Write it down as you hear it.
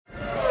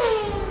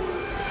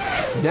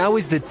Now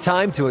is the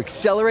time to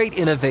accelerate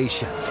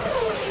innovation.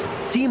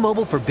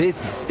 T-Mobile for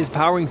Business is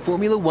powering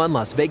Formula One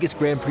Las Vegas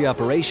Grand Prix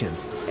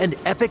operations and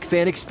epic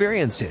fan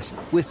experiences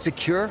with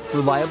secure,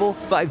 reliable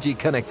 5G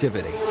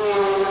connectivity.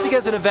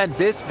 Because an event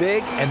this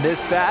big and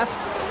this fast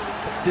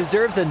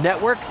deserves a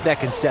network that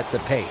can set the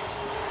pace.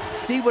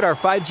 See what our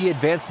 5G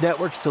advanced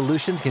network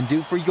solutions can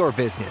do for your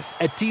business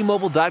at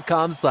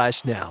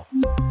T-Mobile.com/now.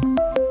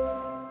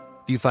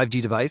 View 5G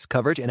device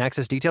coverage and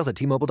access details at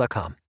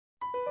T-Mobile.com.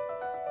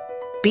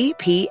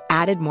 BP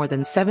added more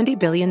than $70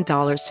 billion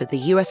to the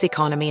U.S.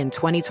 economy in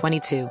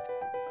 2022.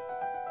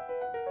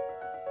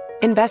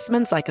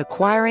 Investments like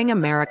acquiring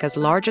America's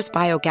largest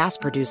biogas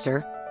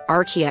producer,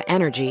 Archaea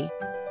Energy,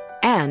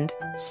 and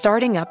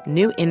starting up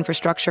new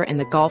infrastructure in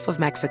the Gulf of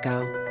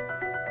Mexico.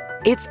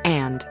 It's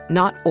and,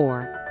 not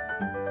or.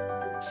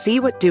 See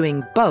what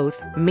doing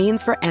both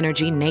means for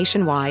energy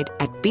nationwide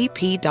at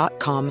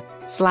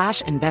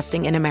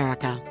bp.com/investing in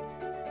America.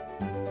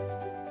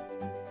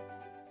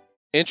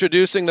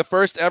 Introducing the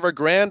first ever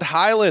Grand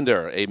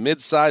Highlander, a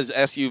mid-sized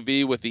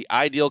SUV with the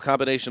ideal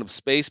combination of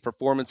space,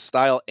 performance,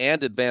 style,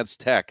 and advanced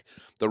tech.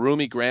 The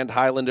roomy Grand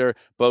Highlander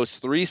boasts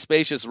 3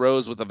 spacious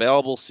rows with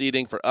available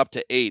seating for up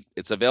to 8.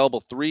 Its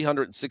available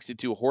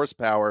 362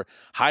 horsepower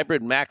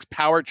hybrid max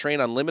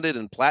powertrain unlimited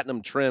and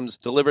platinum trims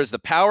delivers the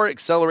power,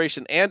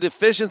 acceleration, and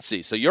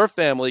efficiency so your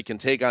family can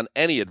take on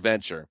any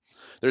adventure.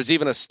 There's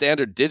even a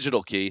standard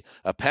digital key,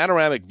 a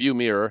panoramic view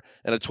mirror,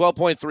 and a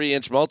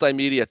 12.3-inch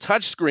multimedia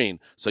touchscreen,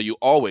 so you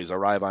always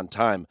arrive on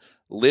time.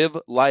 Live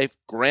life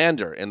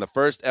grander in the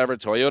first ever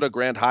Toyota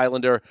Grand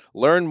Highlander.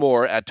 Learn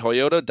more at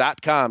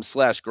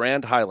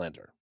toyota.com/Grand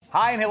Highlander.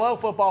 Hi and hello,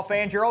 football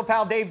fans. Your old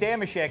pal Dave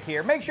Damashek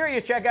here. Make sure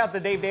you check out the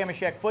Dave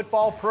Damashek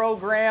football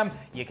program.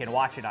 You can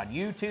watch it on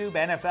YouTube,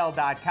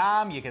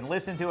 NFL.com. You can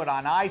listen to it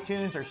on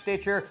iTunes or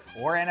Stitcher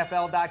or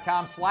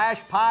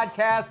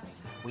NFL.com/podcasts.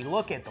 We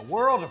look at the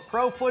world of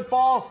pro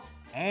football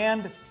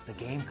and the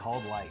game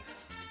called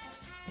life.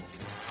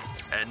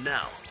 And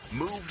now,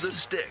 Move the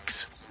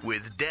Sticks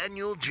with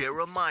Daniel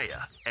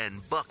Jeremiah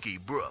and Bucky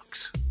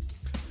Brooks.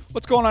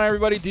 What's going on,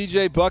 everybody?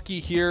 DJ Bucky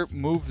here,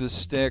 Move the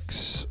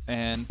Sticks.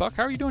 And, Buck,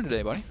 how are you doing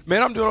today, buddy?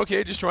 Man, I'm doing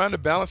okay. Just trying to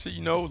balance it,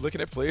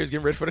 looking at players,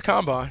 getting ready for the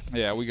combine.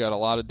 Yeah, we got a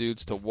lot of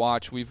dudes to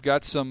watch. We've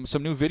got some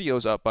new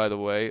videos up, by the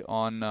way,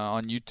 on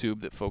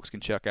YouTube that folks can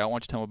check out. Why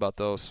don't you tell them about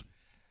those?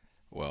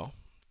 Well,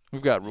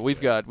 we've got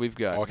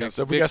okay,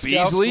 so we Vic got Scout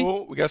Beasley.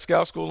 School. We got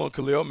Scout School on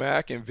Khalil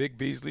Mack and Vic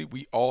Beasley.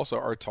 We also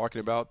are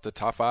talking about the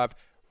top 5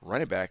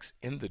 running backs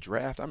in the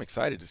draft. I'm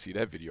excited to see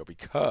that video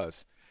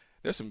because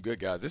there's some good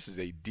guys. This is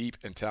a deep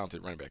and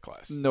talented running back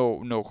class.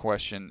 No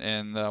question.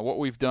 And what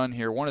we've done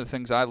here, one of the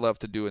things I love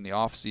to do in the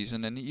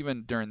offseason and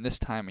even during this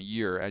time of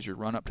year as you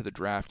run up to the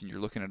draft and you're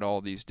looking at all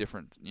these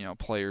different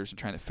players and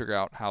trying to figure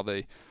out how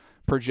they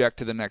project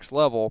to the next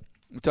level,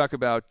 we talk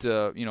about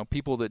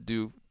people that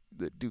do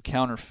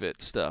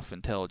counterfeit stuff,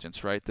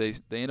 intelligence, right?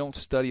 They don't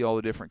study all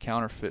the different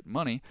counterfeit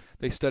money.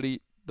 They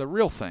study the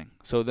real thing.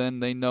 So then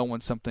they know when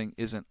something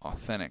isn't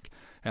authentic.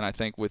 And I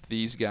think with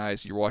these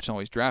guys, you're watching all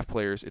these draft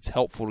players, it's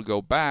helpful to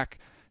go back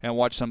and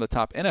watch some of the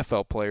top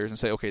NFL players and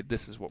say, okay,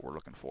 this is what we're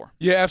looking for.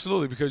 Yeah,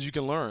 absolutely, because you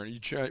can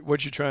learn.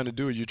 What you're trying to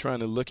do is you're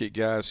trying to look at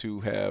guys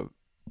who have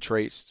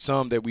traits,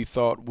 some that we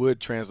thought would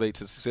translate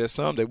to success,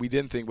 some that we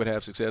didn't think would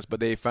have success, but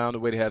they found a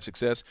way to have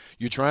success.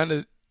 You're trying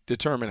to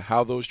determine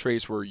how those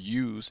traits were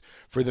used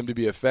for them to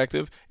be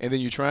effective, and then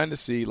you're trying to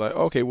see, like,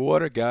 okay, well,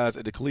 what are guys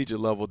at the collegiate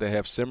level that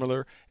have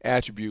similar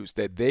attributes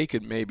that they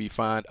could maybe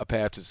find a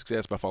path to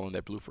success by following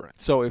that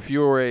blueprint? So if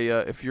you're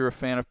a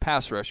fan of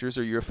pass rushers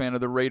or you're a fan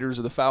of the Raiders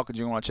or the Falcons,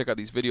 you want to check out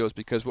these videos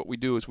because what we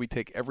do is we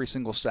take every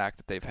single sack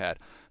that they've had.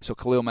 So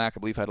Khalil Mack, I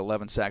believe, had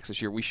 11 sacks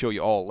this year. We show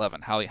you all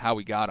 11, how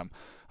we got them.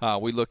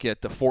 We look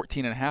at the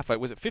 14.5.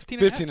 Was it 15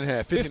 and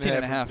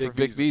 15.5 for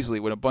Vic Beasley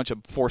with a bunch of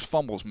forced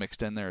fumbles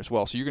mixed in there as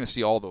well. So you're going to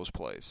see all those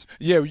plays.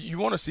 Yeah, you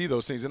want to see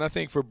those things. And I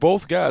think for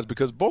both guys,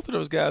 because both of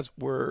those guys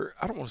were,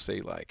 I don't want to say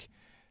like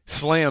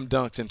slam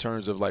dunks in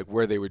terms of like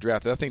where they were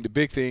drafted. I think the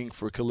big thing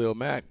for Khalil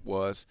Mack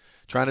was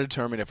trying to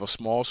determine if a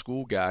small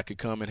school guy could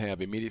come and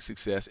have immediate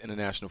success in the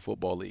National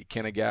Football League.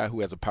 Can a guy who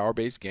has a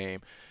power-based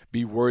game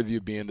be worthy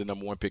of being the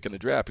number 1 pick in the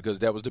draft? Because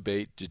that was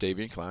debate,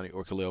 Jadeveon Clowney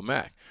or Khalil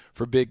Mack.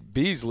 For Vic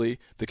Beasley,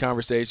 the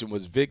conversation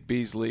was Vic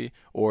Beasley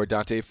or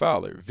Dante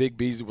Fowler. Vic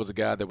Beasley was a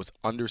guy that was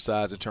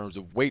undersized in terms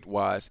of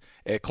weight-wise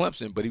at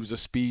Clemson, but he was a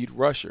speed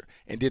rusher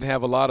and didn't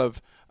have a lot of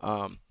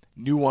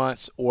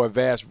nuance or a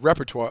vast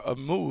repertoire of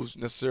moves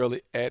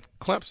necessarily at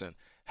Clemson.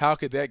 How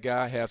could that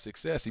guy have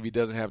success if he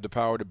doesn't have the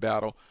power to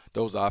battle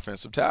those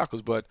offensive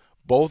tackles? But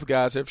both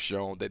guys have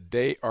shown that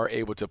they are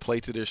able to play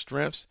to their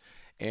strengths,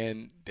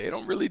 and they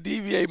don't really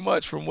deviate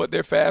much from what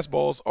their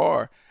fastballs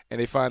are, and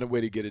they find a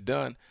way to get it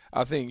done.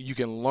 I think you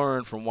can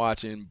learn from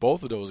watching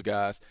both of those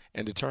guys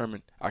and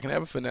determine I can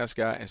have a finesse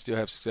guy and still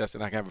have success,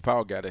 and I can have a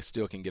power guy that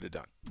still can get it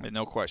done.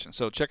 No question.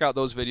 So check out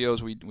those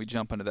videos. We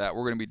jump into that.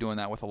 We're going to be doing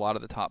that with a lot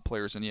of the top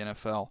players in the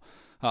NFL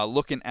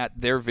looking at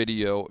their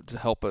video to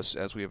help us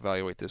as we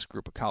evaluate this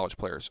group of college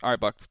players. All right,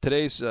 Buck,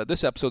 today's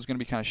this episode is going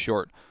to be kind of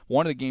short.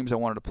 One of the games I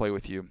wanted to play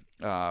with you,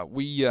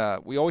 we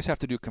always have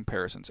to do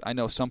comparisons. I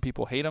know some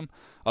people hate them,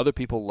 other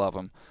people love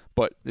them,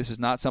 but this is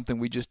not something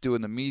we just do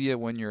in the media.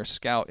 When you're a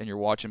scout and you're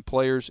watching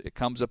players, it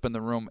comes up in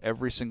the room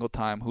every single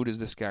time. Who does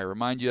this guy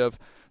remind you of?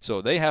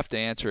 So they have to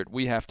answer it.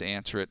 We have to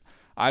answer it.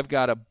 I've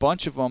got a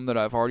bunch of them that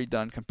I've already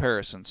done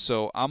comparisons.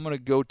 So I'm going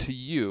to go to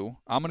you.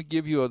 I'm going to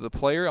give you the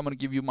player. I'm going to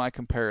give you my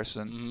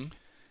comparison. Mm-hmm.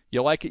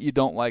 You like it, you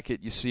don't like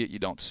it. You see it, you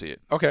don't see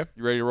it. Okay.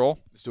 You ready to roll?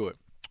 Let's do it.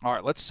 All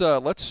right,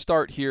 let's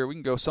start here. We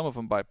can go some of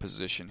them by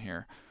position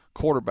here.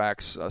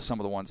 Quarterbacks, some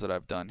of the ones that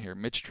I've done here.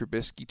 Mitch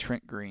Trubisky,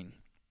 Trent Green.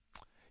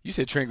 You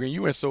said Trent Green.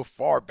 You went so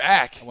far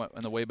back. I went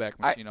in the Wayback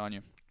Machine on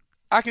you.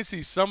 I can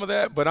see some of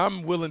that, but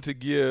I'm willing to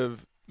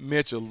give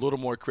Mitch a little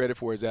more credit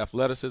for his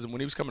athleticism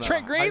when he was coming out.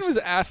 Trent Green was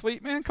an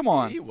athlete, man. Come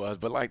on. He was,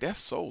 but that's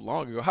so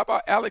long ago. How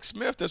about Alex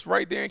Smith that's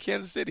right there in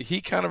Kansas City?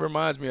 He kind of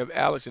reminds me of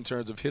Alex in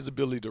terms of his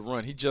ability to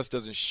run. He just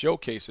doesn't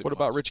showcase it. What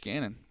about Rich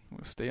Gannon?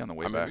 We'll stay on the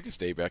Wayback. I mean, we can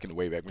stay back in the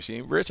Wayback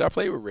Machine. Rich, I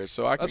played with Rich,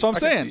 so that's what I'm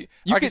saying.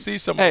 I can see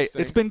some of those things.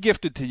 Hey, it's been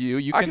gifted to you.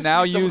 You I can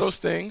now see some use of those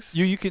things.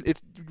 You can.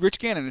 It's Rich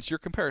Gannon. It's your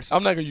comparison.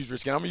 I'm not going to use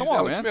Rich Gannon. I'm going to use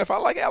Alex Smith. I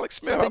like Alex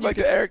Smith. I like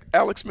the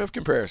Alex Smith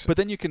comparison. But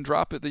then you can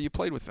drop it that you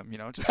played with him.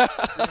 Just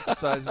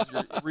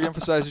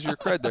reemphasizes your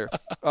cred there.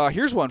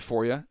 Here's one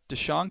for you.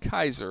 Deshaun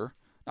Kaiser.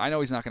 I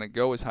know he's not going to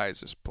go as high as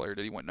this player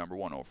did. He went number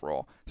 1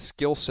 overall.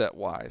 Skill set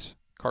wise,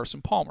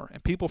 Carson Palmer.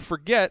 And people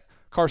forget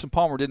Carson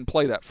Palmer didn't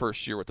play that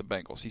first year with the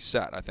Bengals. He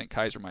sat. I think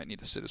Kaiser might need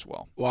to sit as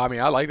well. Well, I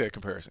mean, I like that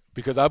comparison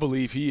because I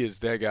believe he is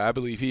that guy. I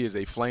believe he is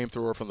a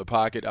flamethrower from the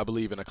pocket. I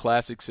believe in a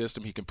classic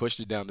system, he can push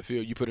it down the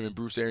field. You put him in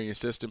Bruce Arians'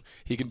 system,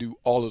 he can do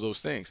all of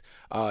those things.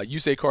 You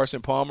say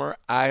Carson Palmer,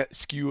 I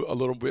skew a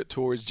little bit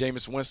towards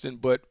Jameis Winston,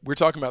 but we're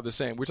talking about the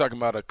same. We're talking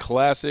about a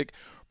classic,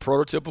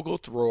 prototypical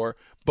thrower,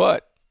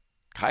 but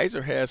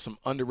Kaiser has some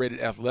underrated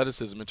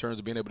athleticism in terms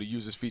of being able to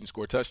use his feet and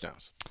score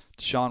touchdowns.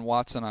 Deshaun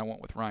Watson, I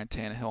went with Ryan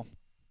Tannehill.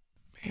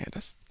 Man,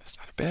 that's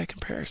not a bad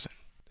comparison.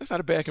 That's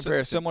not a bad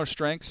comparison. Similar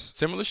strengths.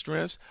 Similar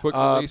strengths. Quick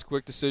release,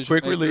 quick decision.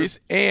 Quick release,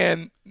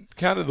 and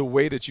kind of the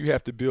way that you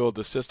have to build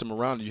the system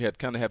around it, you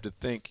kind of have to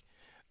think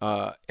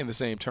in the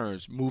same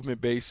terms.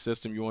 Movement-based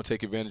system, you want to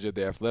take advantage of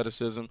the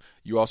athleticism.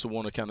 You also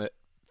want to kind of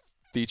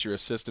feature a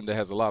system that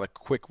has a lot of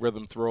quick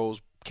rhythm throws,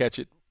 catch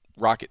it,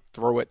 rock it,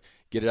 throw it,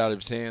 get it out of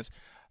his hands.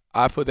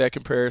 I put that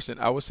comparison.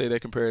 I would say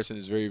that comparison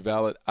is very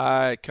valid.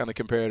 I kind of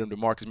compared him to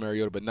Marcus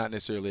Mariota, but not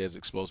necessarily as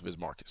explosive as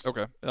Marcus.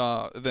 Okay.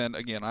 Then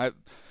again,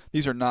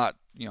 these are not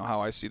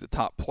how I see the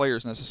top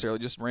players necessarily,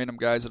 just random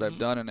guys that I've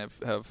done and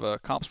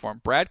have comps for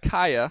them. Brad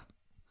Kaya,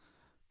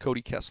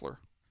 Cody Kessler.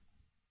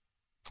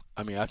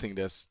 I mean, I think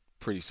that's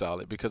pretty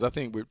solid because I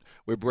think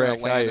with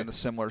Brad Kaya in a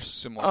similar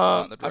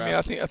spot in the draft. I mean,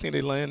 I think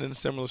they land in a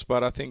similar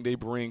spot. I think they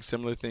bring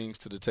similar things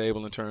to the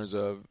table in terms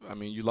of, I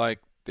mean, you like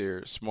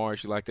their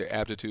smarts, you like their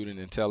aptitude and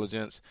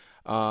intelligence.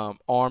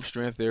 Arm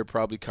strength, they're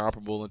probably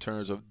comparable in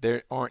terms of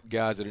there aren't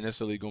guys that are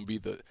necessarily going to be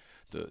the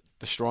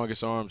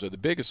strongest arms or the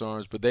biggest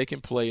arms, but they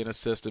can play in a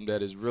system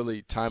that is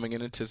really timing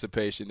and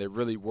anticipation that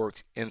really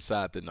works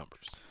inside the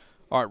numbers.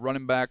 All right,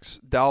 running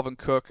backs, Dalvin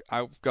Cook.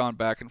 I've gone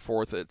back and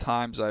forth. At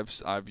times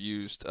I've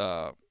used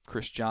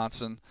Chris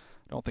Johnson.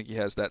 I don't think he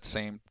has that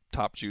same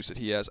top juice that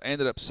he has. I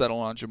ended up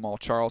settling on Jamal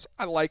Charles.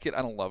 I like it.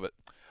 I don't love it.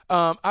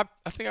 I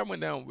think I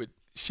went down with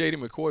Shady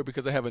McCoy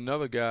because I have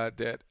another guy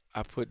that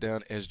I put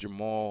down as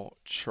Jamal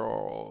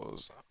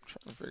Charles. I'm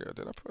trying to figure out,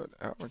 did I put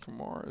Alvin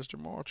Kamara as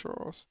Jamal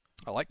Charles?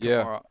 I like Kamara.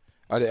 Yeah,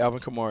 I did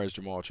Alvin Kamara as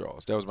Jamal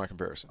Charles. That was my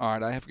comparison. All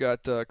right, I have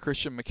got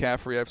Christian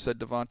McCaffrey. I've said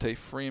Devontae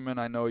Freeman.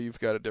 I know you've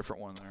got a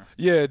different one there.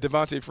 Yeah,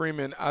 Devontae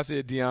Freeman. I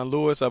said Deion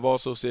Lewis. I've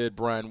also said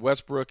Brian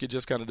Westbrook. It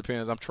just kind of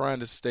depends. I'm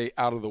trying to stay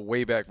out of the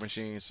Wayback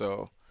Machine,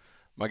 so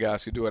my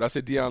guys could do it. I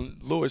said Deion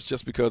Lewis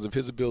just because of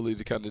his ability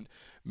to kind of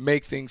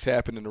make things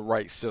happen in the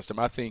right system.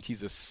 I think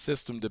he's a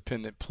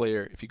system-dependent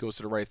player. If he goes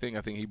to the right thing,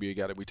 I think he'd be a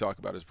guy that we talk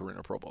about as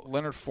perennial Pro Bowler.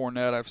 Leonard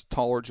Fournette, I've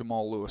taller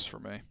Jamal Lewis for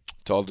me.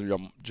 Taller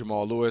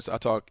Jamal Lewis. I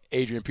talk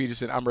Adrian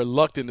Peterson. I'm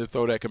reluctant to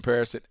throw that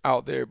comparison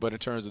out there, but in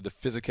terms of the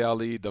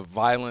physicality, the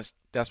violence,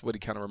 that's what he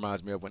kind of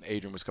reminds me of when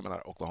Adrian was coming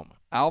out of Oklahoma.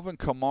 Alvin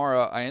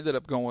Kamara, I ended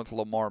up going with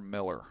Lamar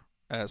Miller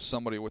as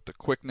somebody with the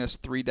quickness,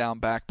 3-down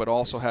back, but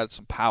also had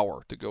some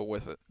power to go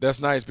with it. That's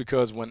nice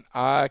because when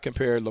I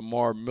compared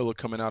Lamar Miller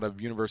coming out of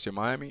University of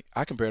Miami,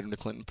 I compared him to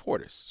Clinton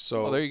Portis.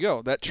 So there you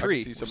go. That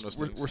tree.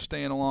 We're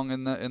staying along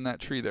in that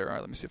tree there. All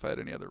right, let me see if I had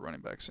any other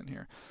running backs in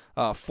here.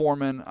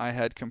 Foreman, I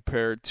had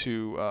compared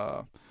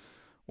to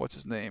what's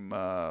his name?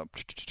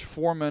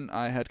 Foreman,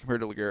 I had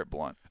compared to LeGarrette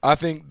Blount. I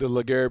think the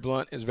LeGarrette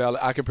Blount is valid.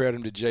 I compared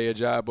him to Jay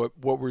Ajayi, but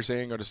what we're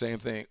saying are the same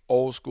thing.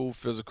 Old school,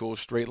 physical,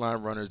 straight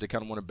line runners. They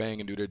kind of want to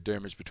bang and do their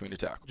damage between the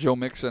tackles. Joe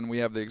Mixon, we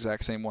have the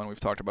exact same one. We've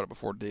talked about it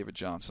before, David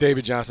Johnson.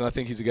 David Johnson, I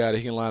think he's a guy that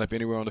he can line up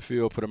anywhere on the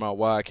field, put him out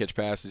wide, catch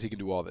passes. He can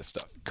do all that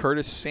stuff.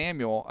 Curtis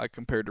Samuel, I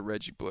compared to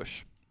Reggie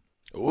Bush.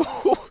 Ooh.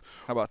 How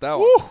about that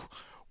one?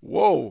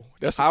 Whoa,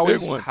 that's a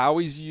big one. How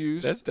he's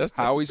used. That's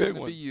how a he's big going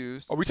to one. be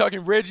used. Are we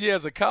talking Reggie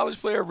as a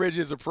college player or Reggie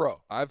as a pro?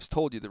 I've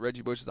told you that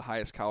Reggie Bush is the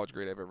highest college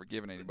grade I've ever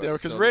given anybody. Yeah,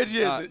 because so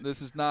Reggie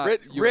this is not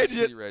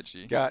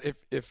Reggie. God,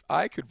 if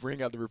I could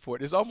bring out the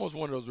report, it's almost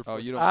one of those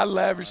reports. You don't I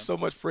lavished so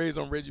much praise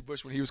on Reggie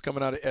Bush when he was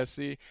coming out of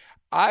SC.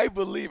 I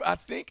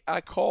think I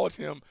called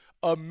him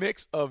a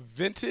mix of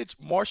vintage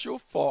Marshall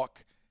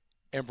Faulk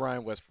and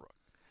Brian Westbrook.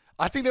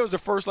 I think that was the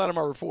first line of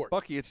my report.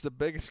 Bucky, it's the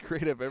biggest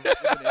grade I've ever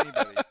given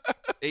anybody.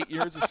 8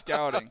 years of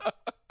scouting.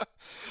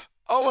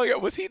 Oh my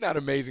God, was he not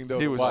amazing though?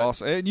 He was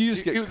awesome, and you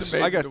just he was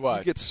amazing to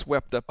watch. You get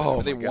swept up.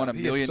 They won a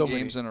million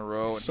games in a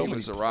row, and he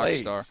was a rock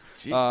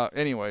star.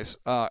 Anyways,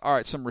 all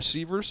right, some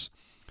receivers.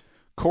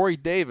 Corey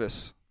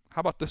Davis.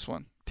 How about this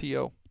one?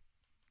 T.O.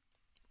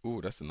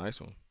 Ooh, that's a nice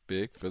one.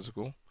 Big,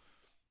 physical.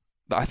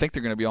 I think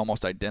they're going to be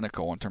almost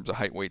identical in terms of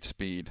height, weight,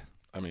 speed.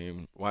 I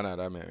mean, why not?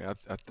 I mean, I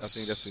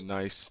think that's a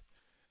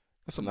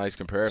nice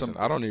comparison.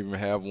 I don't even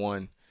have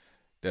one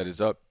that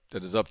is up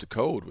to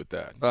code with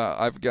that.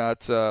 I've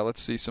got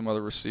let's see some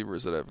other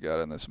receivers that I've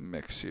got in this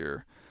mix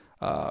here.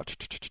 I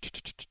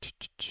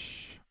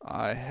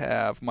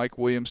have Mike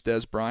Williams,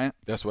 Dez Bryant.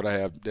 That's what I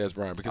have, Dez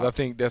Bryant, because I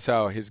think that's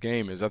how his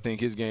game is. I think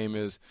his game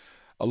is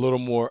a little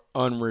more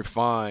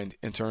unrefined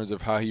in terms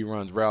of how he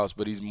runs routes,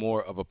 but he's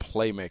more of a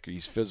playmaker.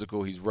 He's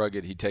physical. He's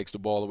rugged. He takes the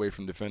ball away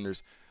from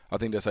defenders. I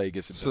think that's how he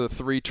gets it done. So the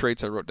 3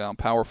 traits I wrote down: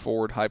 power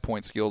forward, high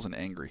point skills, and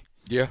angry.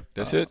 Yeah,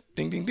 that's it.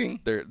 Ding, ding, ding.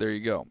 There you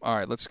go. All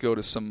right, let's go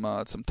to some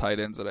tight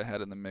ends that I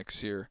had in the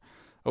mix here.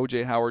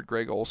 O.J. Howard,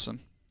 Greg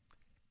Olson.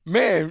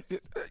 Man,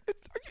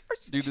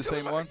 do the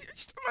same one.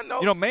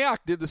 You know, Mayock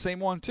did the same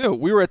one too.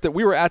 We were at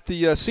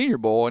the Senior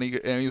Bowl, and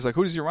he was like,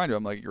 "Who does he remind you?"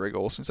 I'm like, "Greg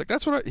Olson." He's like,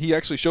 "That's what." He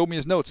actually showed me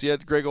his notes. He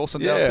had Greg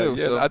Olson down too.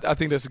 Yeah, so. I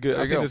think that's a good.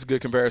 That's a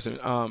good comparison.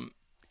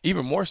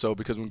 Even more so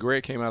because when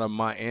Greg came out of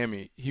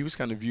Miami, he was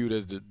kind of viewed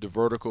as the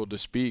vertical, the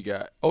speed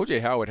guy. O.J.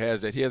 Howard has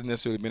that. He hasn't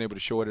necessarily been able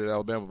to show it at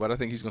Alabama, but I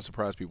think he's going to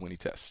surprise people when he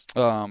tests.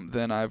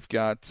 Then I've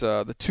got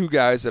the 2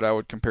 guys that I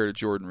would compare to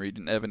Jordan Reed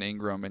and Evan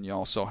Ingram, and you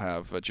also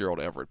have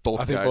Gerald Everett.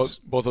 I think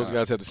both those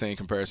guys have the same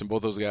comparison.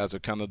 Both those guys are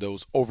kind of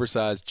those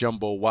oversized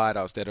jumbo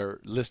wideouts that are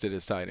listed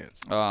as tight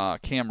ends.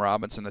 Cam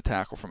Robinson, the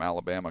tackle from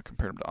Alabama,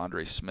 compared him to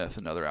Andre Smith,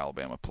 another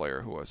Alabama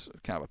player who was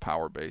kind of a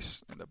power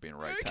base, ended up being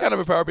right tackle. Kind of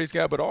a power base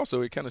guy, but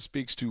also it kind of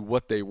speaks to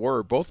what they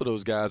were. Both of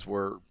those guys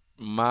were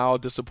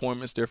mild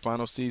disappointments their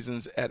final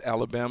seasons at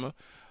Alabama.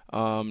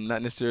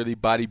 Not necessarily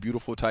body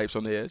beautiful types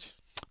on the edge.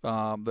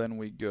 Then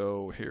we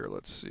go here.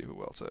 Let's see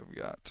who else I've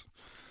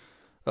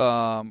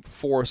got.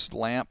 Forrest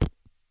Lamp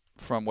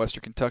from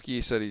Western Kentucky.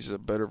 He said he's a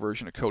better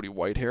version of Cody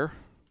Whitehair,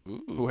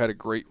 who had a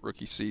great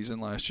rookie season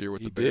last year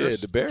with the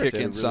Bears. The Bears kick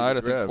inside.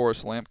 I think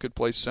Forrest Lamp could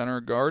play center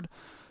or guard.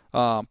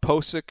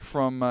 Posick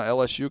from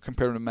LSU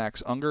compared him to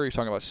Max Unger. You're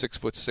talking about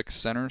 6'6"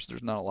 centers.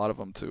 There's not a lot of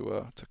them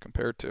to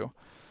compare to.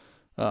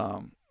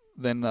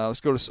 Then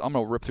let's go to. I'm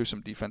going to rip through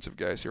some defensive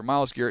guys here.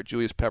 Myles Garrett,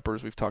 Julius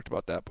Peppers. We've talked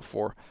about that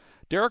before.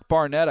 Derek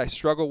Barnett, I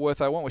struggle with.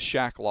 I went with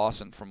Shaq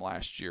Lawson from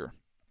last year.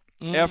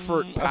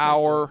 Effort,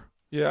 power. So.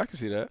 Yeah, I can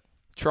see that.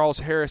 Charles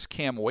Harris,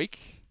 Cam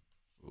Wake.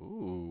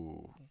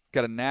 Ooh.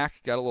 Got a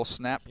knack. Got a little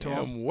snap to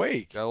him. Cam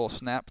Wake. Got a little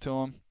snap to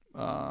him.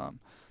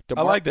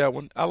 I like that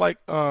one. I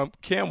like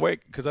Cam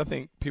Wake because I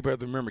think people have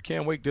to remember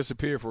Cam Wake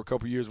disappeared for a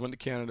couple of years. Went to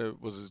Canada,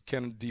 was a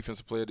Canada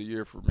Defensive Player of the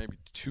Year for maybe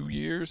 2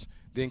 years.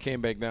 Then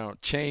came back down,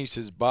 changed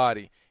his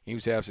body. He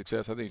was to have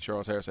success. I think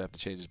Charles Harris have to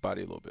change his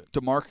body a little bit.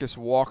 DeMarcus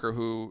Walker,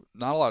 who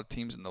not a lot of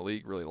teams in the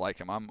league really like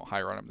him. I'm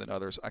higher on him than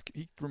others.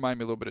 He reminded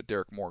me a little bit of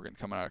Derek Morgan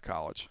coming out of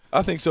college.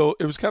 I think so.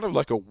 It was kind of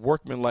like a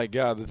workman-like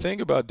guy. The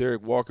thing about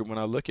Derek Walker, when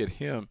I look at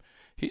him,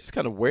 he just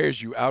kind of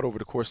wears you out over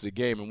the course of the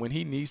game. And when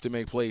he needs to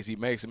make plays, he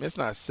makes them. It's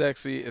not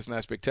sexy. It's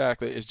not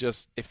spectacular. It's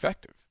just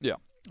effective. Yeah.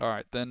 All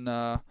right. Then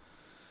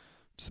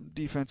some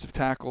defensive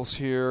tackles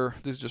here.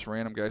 This is just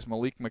random guys.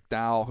 Malik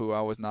McDowell, who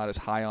I was not as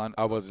high on.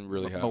 I wasn't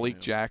really high on Malik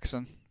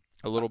Jackson,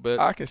 a little bit.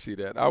 I can see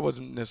that. I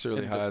wasn't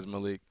necessarily high as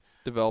Malik.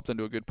 Developed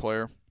into a good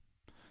player.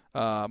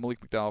 Malik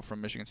McDowell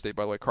from Michigan State,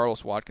 by the way.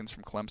 Carlos Watkins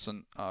from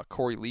Clemson.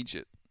 Corey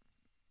Liuget.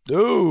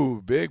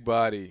 Ooh, big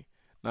body.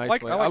 Nice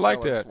play. I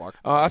like that.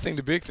 I think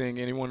the big thing,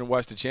 anyone who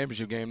watched the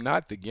championship game,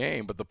 not the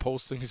game, but the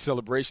post-season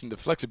celebration, the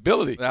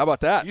flexibility. How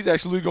about that? He's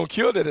actually going to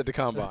kill that at the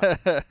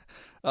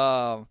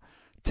combine.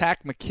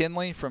 Tack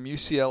McKinley from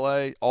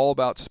UCLA, all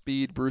about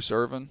speed. Bruce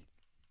Irvin.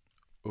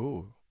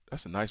 Ooh,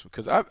 that's a nice one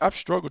because I've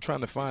struggled trying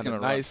to find a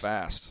nice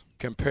fast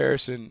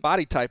comparison.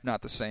 Body type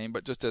not the same,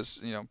 but just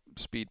as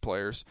speed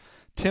players.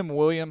 Tim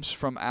Williams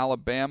from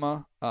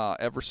Alabama,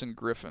 Everson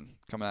Griffin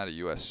coming out of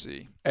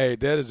USC. Hey,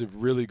 that is a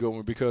really good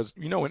one because,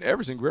 when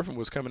Everson Griffin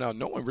was coming out,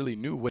 no one really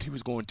knew what he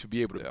was going to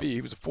be able to be.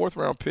 He was a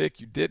 4th-round pick.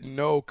 You didn't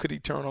know. Could he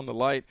turn on the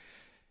light?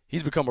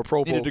 He's become a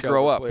Pro Bowl Needed to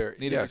grow up. player.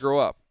 Needed to grow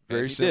up.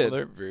 Very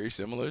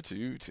similar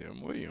to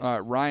Tim Williams.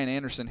 Ryan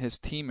Anderson, his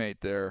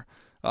teammate there.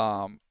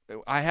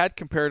 I had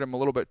compared him a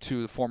little bit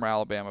to the former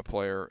Alabama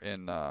player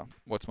in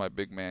what's my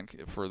big man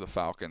for the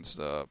Falcons?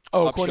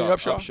 Corny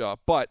Upshaw.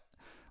 But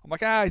I'm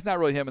like, he's not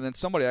really him. And then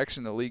somebody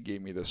actually in the league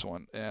gave me this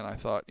one. And I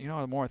thought,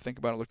 the more I think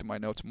about it, I looked at my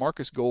notes.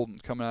 Marcus Golden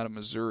coming out of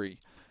Missouri.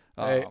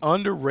 An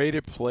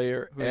underrated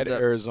player at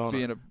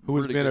Arizona who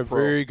has been a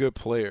very good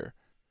player.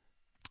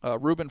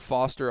 Reuben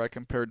Foster, I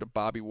compared to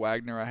Bobby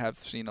Wagner. I have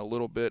seen a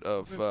little bit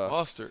of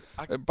Foster.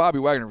 Bobby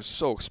Wagner was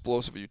so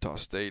explosive at Utah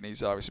State, and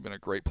he's obviously been a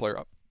great player.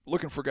 I'm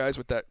looking for guys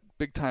with that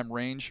big-time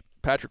range.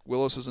 Patrick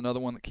Willis is another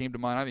one that came to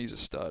mind. I think he's a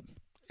stud.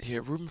 Yeah,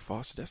 Reuben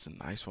Foster, that's a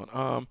nice one.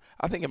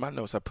 I think in my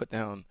notes I put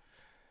down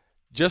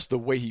just the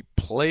way he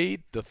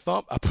played the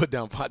thump. I put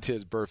down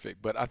Vontaze Burfict,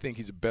 but I think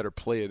he's a better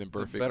player than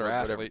Burfict. Better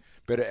athlete.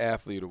 Better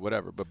athlete or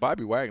whatever. But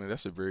Bobby Wagner,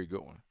 that's a very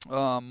good one.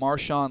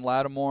 Marshawn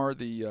Lattimore,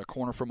 the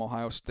corner from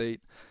Ohio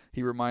State,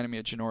 he reminded me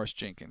of Janoris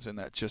Jenkins in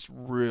that just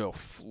real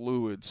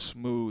fluid,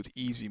 smooth,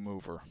 easy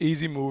mover.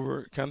 Easy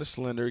mover, kind of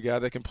slender, guy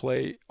that can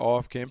play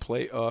off, can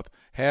play up,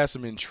 has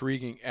some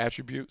intriguing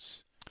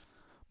attributes.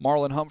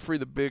 Marlon Humphrey,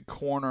 the big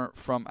corner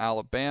from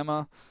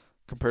Alabama,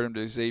 compared him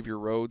to Xavier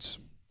Rhodes.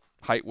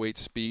 Height, weight,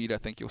 speed, I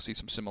think you'll see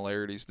some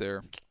similarities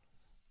there.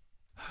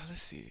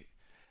 Let's see.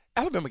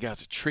 Alabama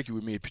guys are tricky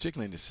with me,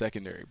 particularly in the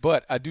secondary.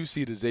 But I do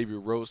see the Xavier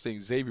Rhodes thing.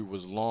 Xavier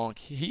was long.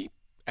 He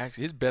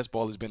actually, his best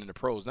ball has been in the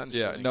pros, not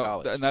necessarily in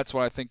college. And that's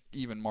why I think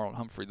even Marlon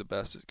Humphrey, the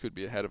best, could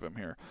be ahead of him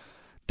here.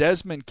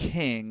 Desmond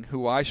King,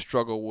 who I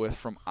struggle with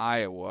from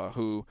Iowa,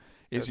 who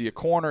is he a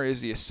corner?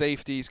 Is he a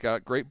safety? He's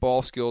got great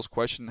ball skills.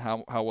 Question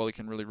how well he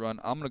can really run.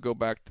 I'm going to go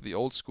back to the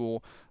old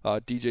school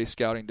DJ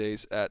scouting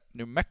days at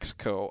New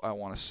Mexico, I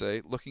want to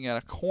say, looking at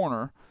a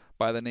corner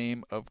by the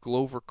name of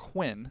Glover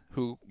Quinn,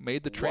 who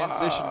made the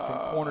transition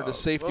from corner to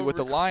safety Glover with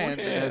the Lions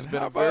Quinn. and has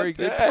been How a very about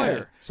good that?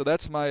 player. So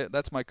that's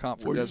my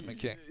comp for Desmond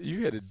King.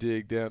 You had to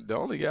dig down. The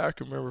only guy I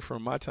can remember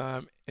from my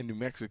time in New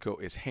Mexico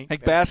is Hank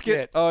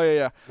Baskett. Oh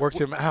yeah. Worked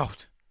him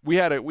out. We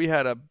had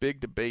a big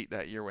debate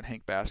that year when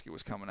Hank Baskett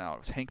was coming out. It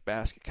was Hank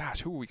Baskett.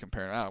 Gosh, who were we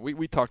comparing out?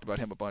 We talked about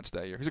him a bunch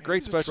that year. He's a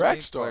great special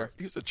teams player.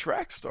 He was a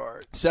track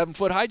star.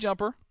 7-foot high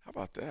jumper. How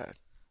about that?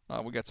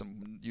 We got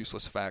some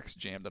useless facts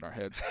jammed in our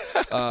heads.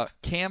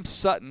 Cam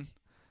Sutton,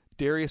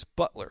 Darius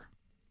Butler.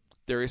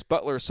 Darius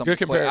Butler is someone who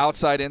can play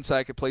outside,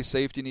 inside, could play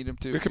safety, need him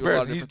to. Good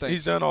comparison.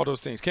 He's done all those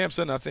things. Cam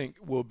Sutton, I think,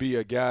 will be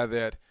a guy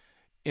that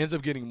ends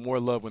up getting more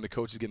love when the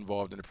coaches get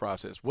involved in the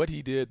process. What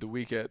he did the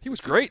week at he was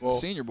great in the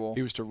Senior Bowl.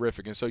 He was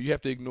terrific. And so you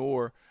have to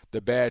ignore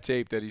the bad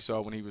tape that he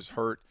saw when he was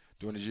hurt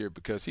during his year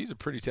because he's a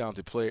pretty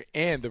talented player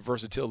and the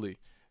versatility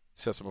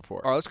sets him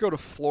apart. All right, let's go to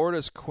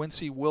Florida's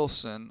Quincy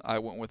Wilson. I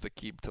went with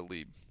Aqib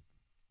Talib.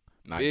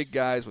 Nice. Big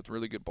guys with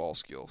really good ball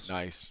skills.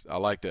 Nice. I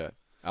like that.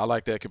 I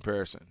like that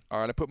comparison. All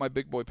right, I put my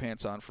big boy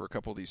pants on for a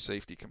couple of these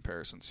safety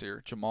comparisons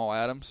here. Jamal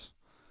Adams,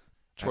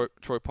 Troy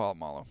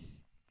Polamalu.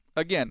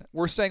 Again,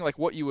 we're saying like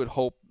what you would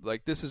hope.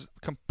 Like this is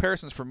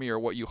comparisons for me are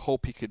what you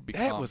hope he could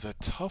become. That was a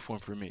tough one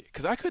for me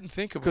because I couldn't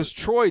think of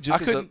Troy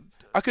just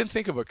I couldn't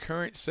think of a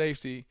current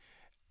safety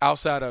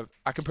outside of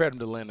I compared him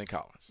to Landon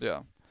Collins.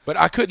 Yeah, but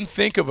I couldn't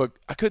think of a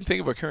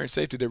current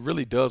safety that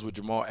really does what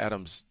Jamal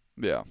Adams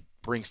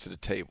brings to the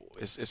table.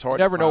 It's hard.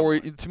 You never know where.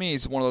 To me,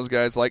 he's one of those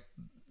guys like.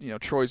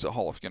 Troy's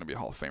going to be a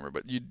Hall of Famer,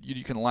 but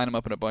you can line him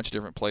up in a bunch of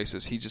different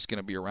places. He's just going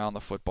to be around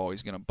the football.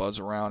 He's going to buzz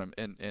around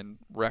and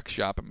wreck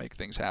shop and make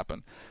things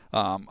happen.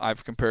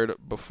 I've compared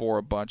it before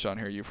a bunch on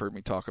here. You've heard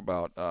me talk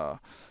about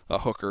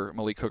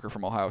Malik Hooker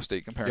from Ohio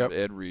State, comparing him to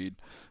Ed Reed,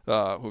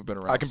 who've been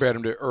around. I compared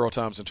him to Earl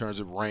Thomas in terms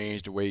of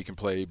range, the way he can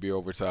play, be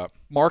over top.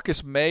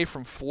 Marcus May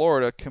from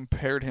Florida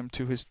compared him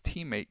to his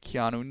teammate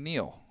Keanu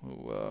Neal,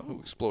 who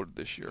exploded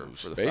this year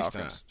for the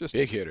Falcons. Just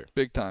big hitter.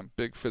 Big time,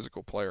 big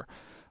physical player.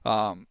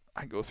 I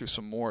can go through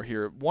some more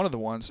here. One of the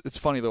ones, it's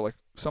funny though, like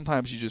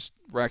sometimes you just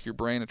rack your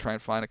brain and try and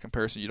find a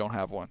comparison. You don't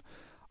have one.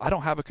 I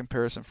don't have a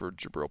comparison for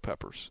Jabril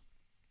Peppers.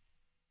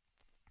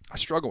 I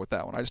struggle with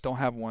that one. I just don't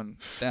have one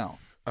down.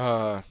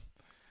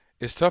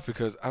 It's tough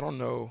because I don't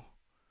know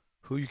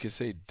who you can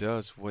say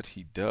does what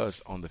he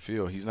does on the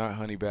field. He's not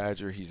Honey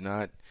Badger. He's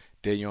not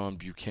Dayon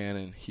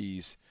Buchanan.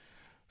 He's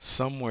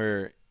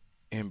somewhere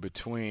in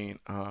between.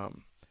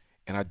 And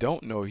I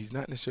don't know. He's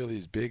not necessarily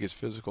as big as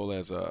physical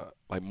as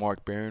like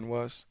Mark Barron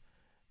was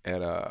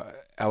at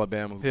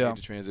Alabama, who made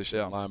the transition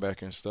to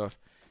linebacker and stuff.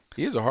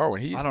 He is a hard one.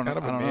 He's kind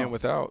of a man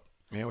without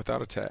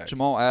a tag.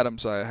 Jamal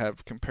Adams, I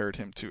have compared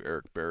him to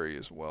Eric Berry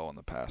as well in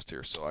the past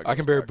here. So I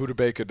compared Budda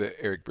Baker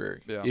to Eric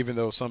Berry, even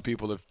though some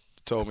people have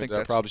told me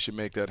that I probably should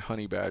make that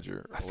Honey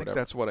Badger or I think whatever.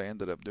 That's what I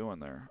ended up doing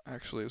there,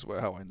 actually, is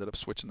how I ended up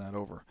switching that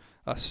over.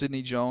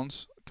 Sidney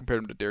Jones, compared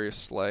him to Darius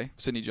Slay.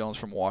 Sidney Jones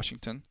from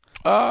Washington.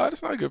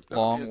 That's not good.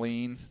 Long,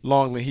 lean.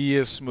 He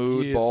is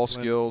smooth, ball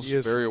skills,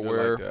 very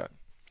aware. Like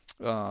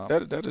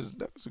that. That is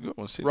a good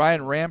one.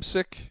 Ryan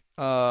Ramczyk,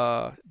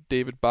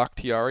 David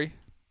Bakhtiari.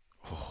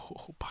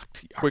 Oh,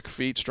 Bakhtiari. Quick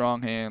feet,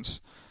 strong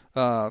hands.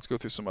 Let's go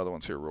through some other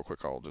ones here real quick.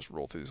 I'll just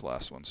roll through these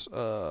last ones.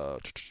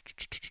 Let's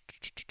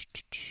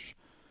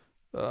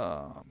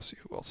see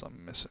who else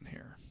I'm missing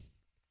here.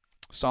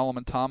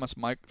 Solomon Thomas,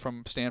 Mike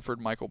from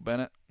Stanford, Michael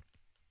Bennett.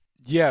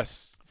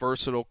 Yes.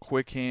 Versatile,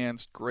 quick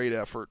hands, great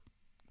effort,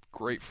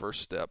 great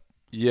first step.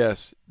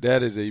 Yes,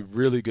 that is a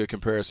really good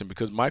comparison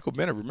because Michael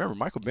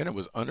Bennett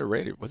was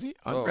underrated. Was he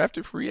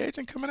undrafted free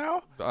agent coming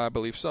out? I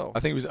believe so. I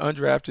think he was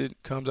undrafted,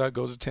 comes out,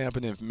 goes to Tampa,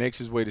 and then makes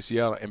his way to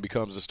Seattle and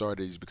becomes the star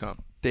that he's become.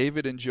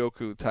 David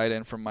Njoku, tight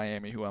end from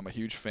Miami, who I'm a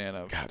huge fan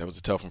of. God, that was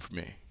a tough one for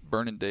me.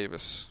 Vernon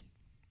Davis.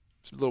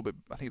 It's a little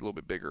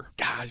bit bigger.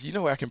 Guys, you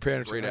know where I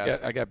compared him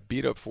to? I got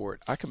beat up for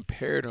it. I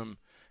compared him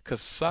because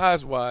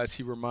size-wise,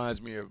 he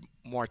reminds me of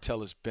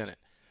Martellus Bennett,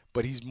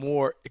 but he's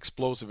more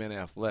explosive and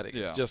athletic.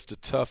 Yeah. It's just a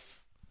tough.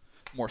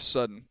 More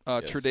sudden.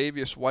 Yes.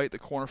 Tre'Davious White, the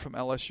corner from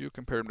LSU,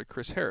 compared him to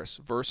Chris Harris.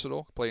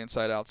 Versatile, play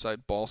inside,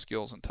 outside, ball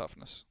skills, and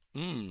toughness.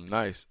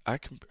 Nice.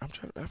 I've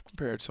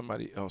compared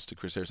somebody else to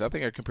Chris Harris. I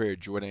think I compared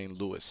Jordan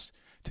Lewis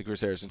to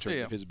Chris Harris in terms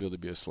of his ability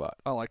to be a slot.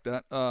 I like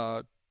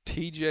that.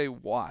 T.J.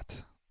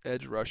 Watt,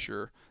 edge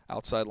rusher,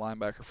 outside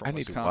linebacker from Wisconsin. I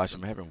need to watch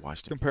him. I haven't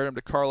watched him. Compared him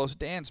to Carlos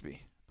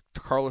Dansby.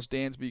 Carlos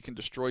Dansby can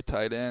destroy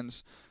tight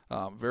ends.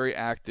 Very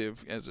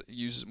active,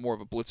 uses more of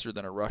a blitzer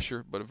than a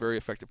rusher, but a very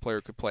effective player.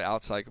 Could play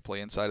outside, could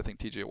play inside. I think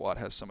T.J. Watt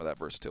has some of that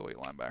versatility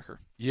at linebacker.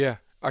 Yeah,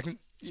 I can.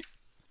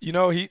 You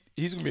know,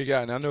 he's gonna be a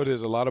guy, and I know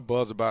there's a lot of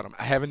buzz about him.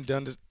 I haven't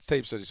done the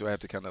tape study, so I have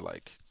to kind of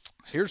like.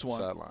 Here's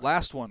one, sideline.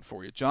 Last one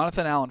for you.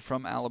 Jonathan Allen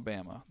from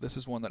Alabama. This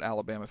is one that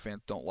Alabama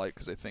fans don't like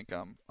because they think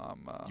I'm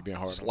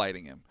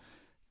slighting him.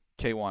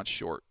 K'Wan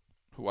Short,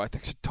 who I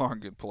think is a darn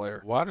good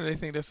player. Why do they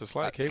think that's a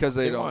slight? Because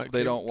they don't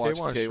watch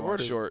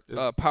K'Wan Short.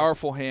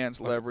 Powerful hands,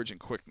 leverage,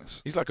 and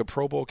quickness. He's like a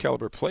Pro Bowl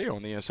caliber player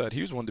on the inside.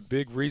 He was one of the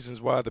big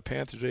reasons why the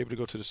Panthers were able to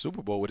go to the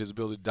Super Bowl with his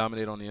ability to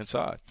dominate on the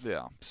inside.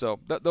 Yeah. So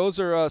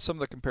those are some of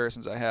the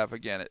comparisons I have.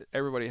 Again,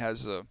 everybody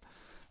has a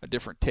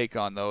different take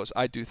on those.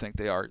 I do think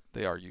they are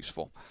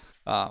useful.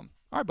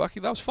 All right, Bucky,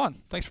 that was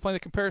fun. Thanks for playing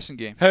the comparison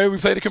game. Hey, we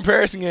played a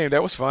comparison game.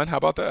 That was fun. How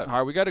about that? All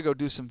right, we got to go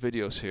do some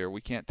videos here.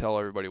 We can't tell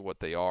everybody what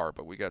they are,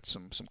 but we got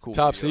some cool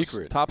Top videos.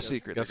 secret. Top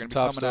secret. They're going to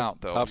be coming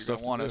out, though. You're going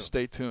to want to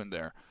stay tuned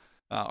there.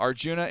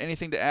 Arjuna,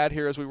 anything to add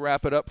here as we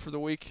wrap it up for the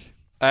week?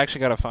 I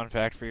actually got a fun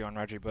fact for you on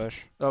Reggie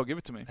Bush. Oh, give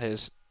it to me.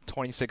 His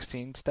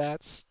 2016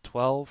 stats,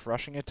 12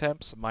 rushing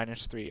attempts,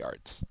 -3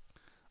 yards.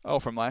 Oh,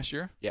 from last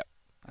year? Yep.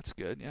 That's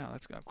good. Yeah,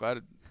 that's good. I'm glad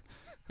it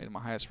made him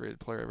my highest-rated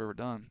player I've ever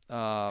done.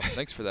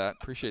 Thanks for that.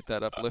 Appreciate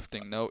that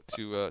uplifting note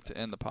to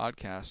end the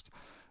podcast.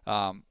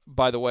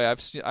 By the way,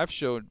 I've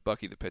showed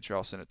Bucky the picture.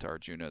 I'll send it to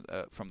Arjuna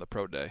from the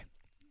Pro Day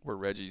where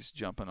Reggie's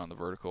jumping on the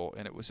vertical,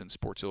 and it was in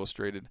Sports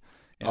Illustrated.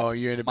 And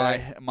you're in the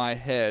back? My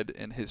head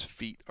and his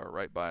feet are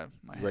right by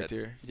my head. Right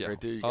there? Yeah.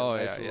 Right there. You got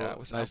It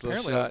was nice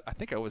apparently, little shot. I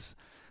think I was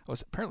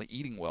apparently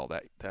eating well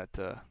that you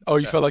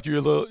felt like you were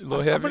a little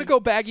heavy? I'm going to go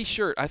baggy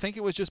shirt. I think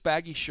it was just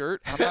baggy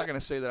shirt. I'm not going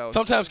to say that I was.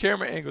 Sometimes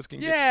camera angles can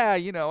get. Yeah,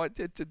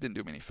 it didn't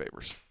do me any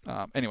favors.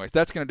 Anyways,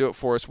 that's going to do it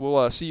for us.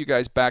 We'll see you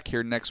guys back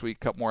here next week.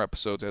 A couple more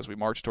episodes as we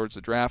march towards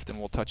the draft, and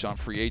we'll touch on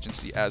free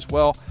agency as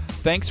well.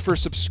 Thanks for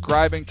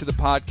subscribing to the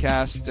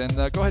podcast, and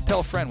go ahead and tell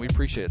a friend. We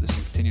appreciate it.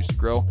 This continues to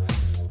grow.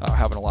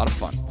 Having a lot of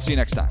fun. See you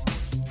next time.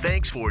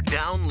 Thanks for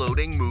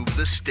downloading Move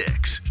the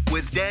Sticks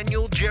with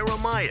Daniel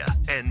Jeremiah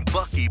and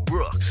Bucky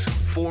Brooks.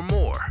 For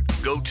more,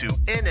 go to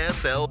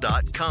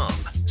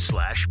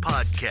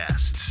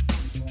nfl.com/podcasts.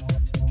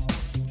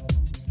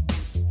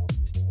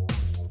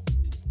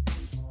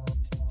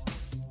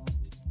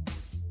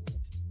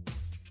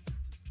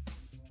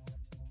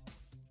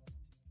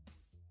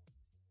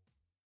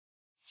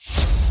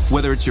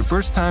 Whether it's your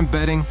first time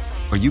betting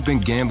or you've been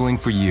gambling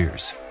for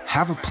years,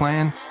 have a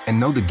plan and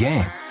know the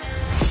game.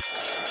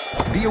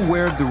 Be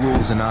aware of the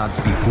rules and odds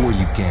before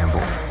you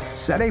gamble.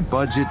 Set a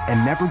budget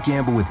and never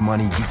gamble with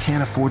money you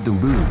can't afford to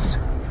lose.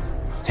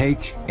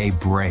 Take a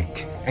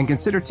break and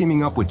consider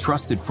teaming up with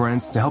trusted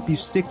friends to help you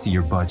stick to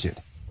your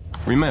budget.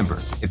 Remember,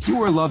 if you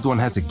or a loved one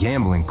has a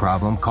gambling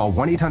problem, call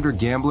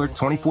 1-800-GAMBLER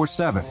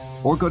 24/7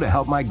 or go to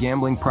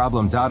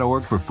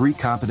helpmygamblingproblem.org for free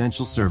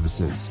confidential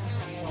services.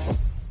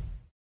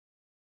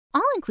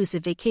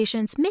 All-inclusive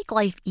vacations make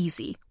life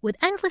easy with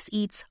endless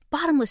eats,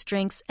 bottomless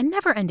drinks, and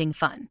never-ending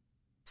fun.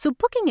 So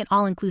booking an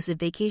all-inclusive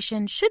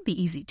vacation should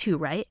be easy too,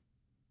 right?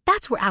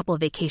 That's where Apple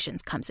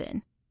Vacations comes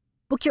in.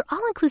 Book your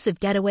all-inclusive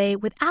getaway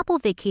with Apple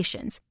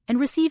Vacations and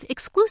receive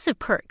exclusive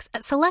perks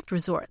at select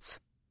resorts.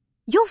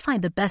 You'll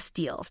find the best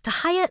deals to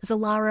Hyatt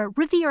Zilara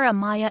Riviera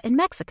Maya in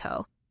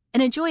Mexico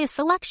and enjoy a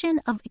selection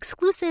of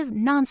exclusive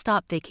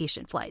nonstop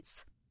vacation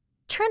flights.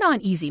 Turn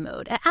on easy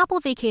mode at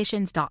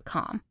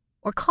applevacations.com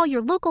or call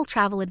your local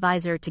travel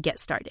advisor to get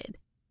started.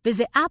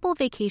 Visit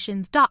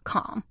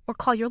applevacations.com or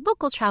call your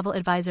local travel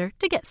advisor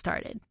to get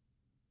started.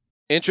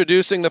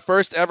 Introducing the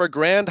first ever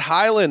Grand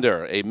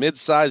Highlander, a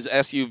mid-size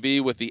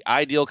SUV with the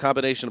ideal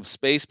combination of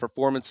space,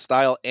 performance,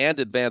 style, and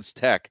advanced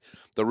tech.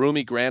 The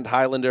roomy Grand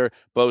Highlander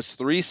boasts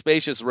 3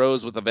 spacious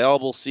rows with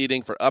available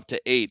seating for up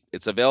to 8.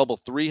 Its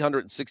available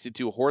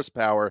 362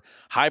 horsepower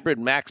hybrid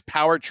max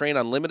powertrain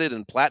unlimited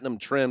and platinum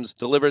trims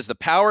delivers the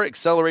power,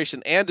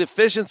 acceleration, and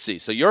efficiency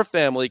so your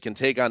family can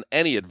take on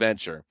any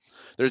adventure.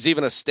 There's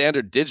even a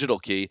standard digital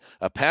key,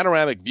 a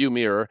panoramic view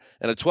mirror,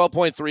 and a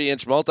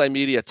 12.3-inch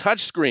multimedia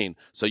touchscreen,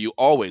 so you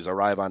always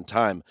arrive on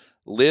time.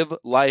 Live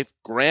life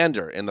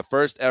grander in the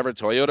first ever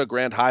Toyota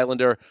Grand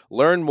Highlander.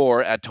 Learn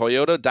more at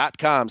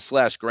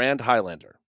toyota.com/Grand Highlander.